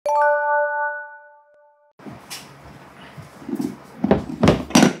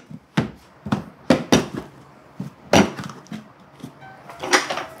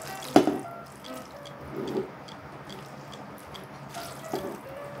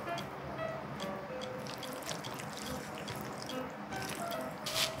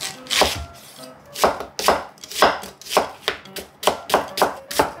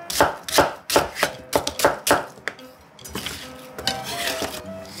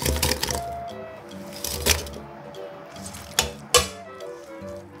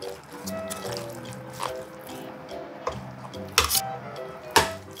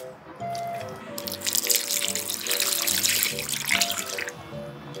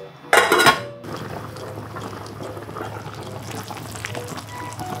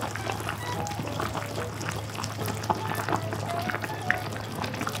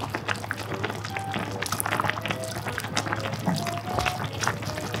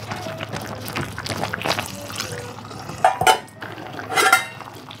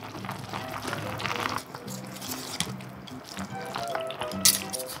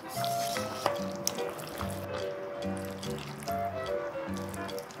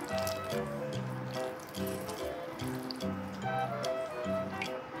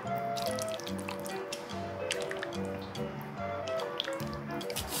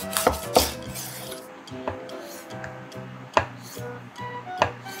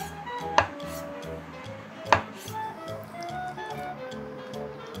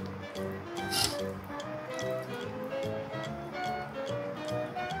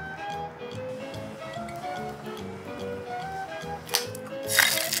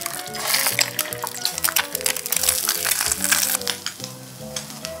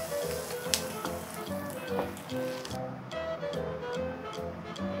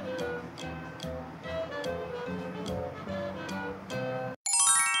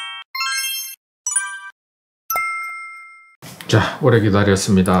자, 오래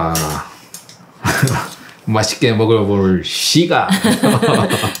기다렸습니다. 맛있게 먹어볼 시간.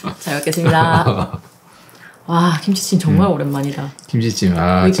 잘 먹겠습니다. 와, 김치찜 정말 오랜만이다. 김치찜,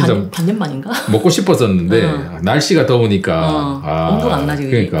 진짜 반년 만인가? 먹고 싶었었는데 날씨가 더우니까 온도가 안 나지.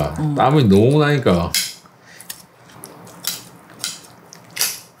 그러니까 땀이 너무 나니까.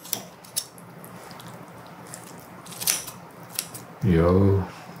 이야.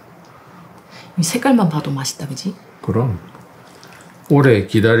 이 색깔만 봐도 맛있다, 그지? 그럼 오래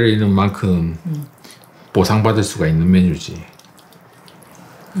기다리는 만큼 보상받을 수가 있는 메뉴지.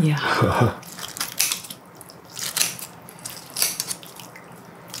 이야.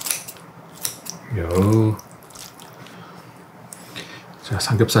 요. 자,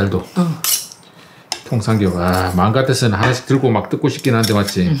 삼겹살도. 통삼겹. 마음 같아서는 하나씩 들고 막 뜯고 싶긴 한데,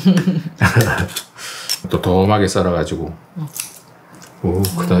 맞지? 또 도톰하게 썰어가지고. 오,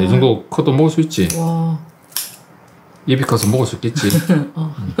 크다. 이 정도 커도 먹을 수 있지. 와. 입이 커서 먹을 수 있겠지.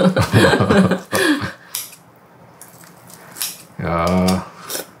 야.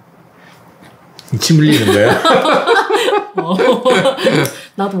 침 흘리는 거야?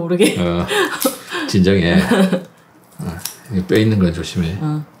 나도 모르게. 진정해. 뼈 있는 건 조심해.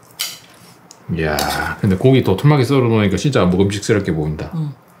 이야, 근데 고기 도톰하게 썰어 놓으니까 진짜 먹음직스럽게 보인다.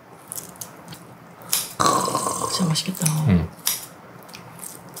 진짜 맛있겠다.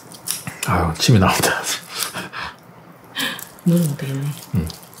 아유, 침이 나온다. 눈은 못 되겠네.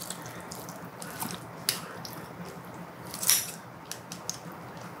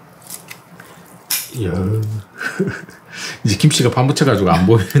 이야. 이제 김치가 파묻혀가지고 안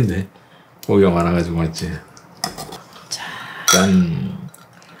보이는데 고기가 많아가지고 맞지. 자, 짠.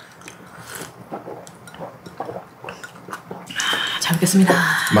 잘 먹겠습니다.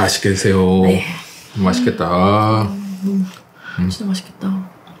 맛있게 드세요. 네. 맛있겠다. 진짜 맛있겠다.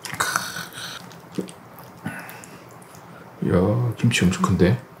 이야, 김치 엄청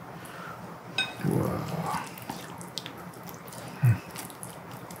큰데. 우와.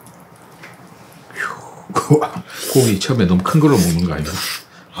 고기 처음에 너무 큰 걸로 먹는 거 아니야?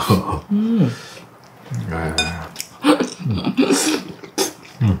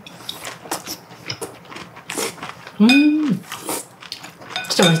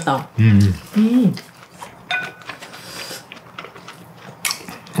 진짜 맛있다.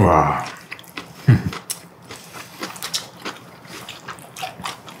 와.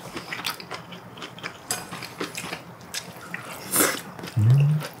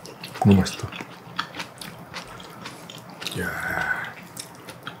 너무 맛있다. 이야.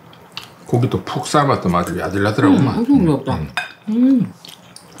 고기도 푹 삶았더만 아주 야들야들하구만. 엄청 부드럽다.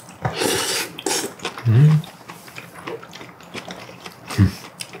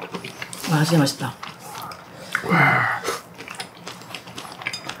 와, 진짜 맛있다. 와.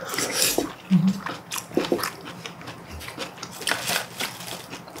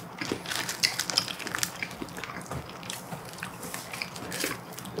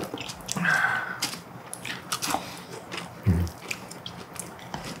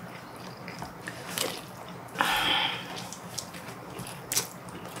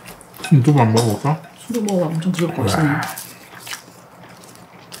 순두부 안 먹어볼까? 순두부가 엄청 부드럽고 맛있네.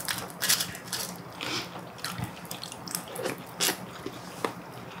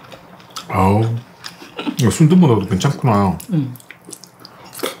 아우, 이거 순두부 넣어도 괜찮구나.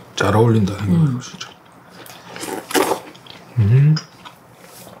 잘 어울린다 생각해요, 진짜.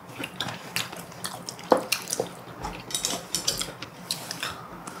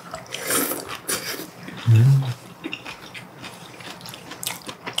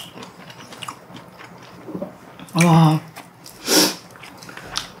 와.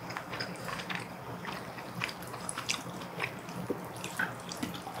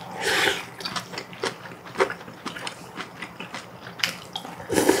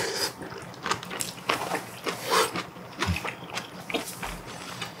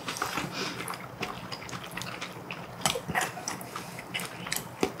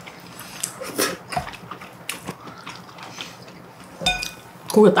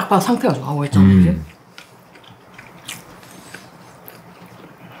 고기가 딱 봐도 상태가 좋아 보였잖아. 그치?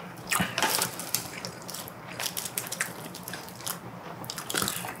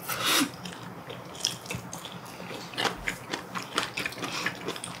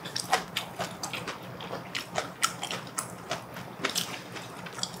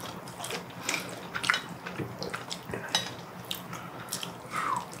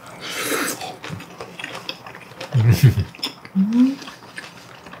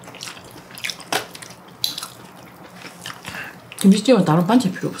 김치찜은 다른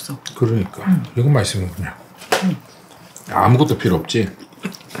반찬 필요 없어. 그러니까 이것만 있으면 그냥 아무것도 필요 없지.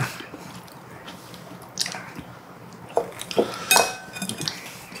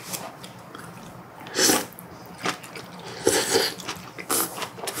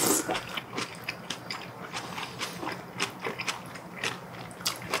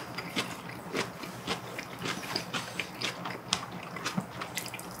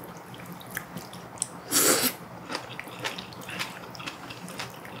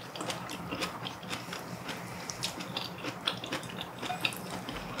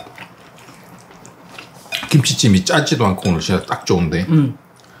 김치찜이 짜지도 않고 오늘 진짜 딱 좋은데.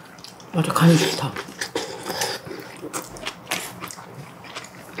 맞아, 간이 좋다.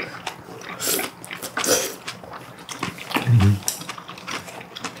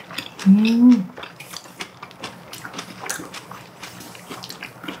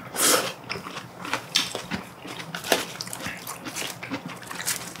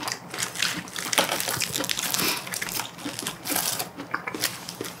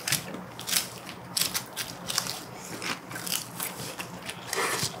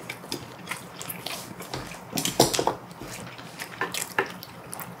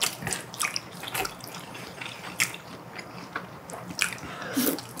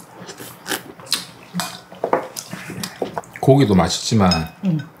 고기도 맛있지만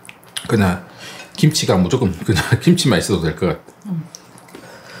그냥 김치가 무조건 그냥 김치만 있어도 될 것 같아.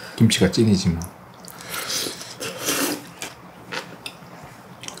 김치가 찐이지 뭐.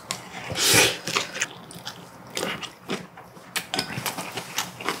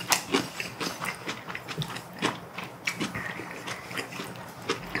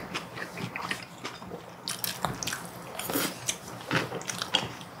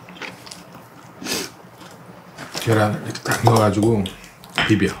 계란 이렇게 딱 넣어가지고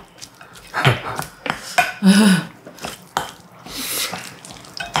비벼.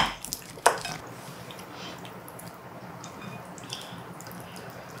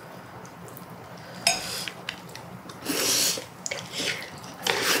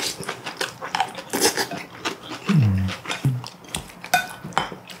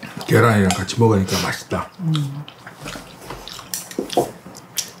 계란이랑 같이 먹으니까 맛있다.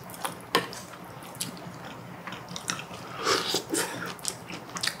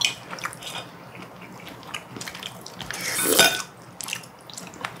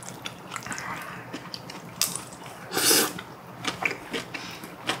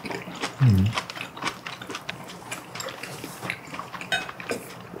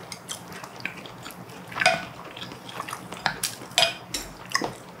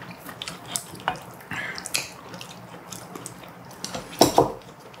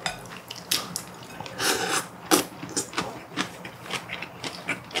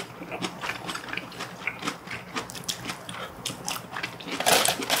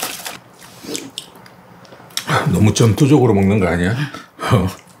 너무 전투적으로 먹는 거 아니야?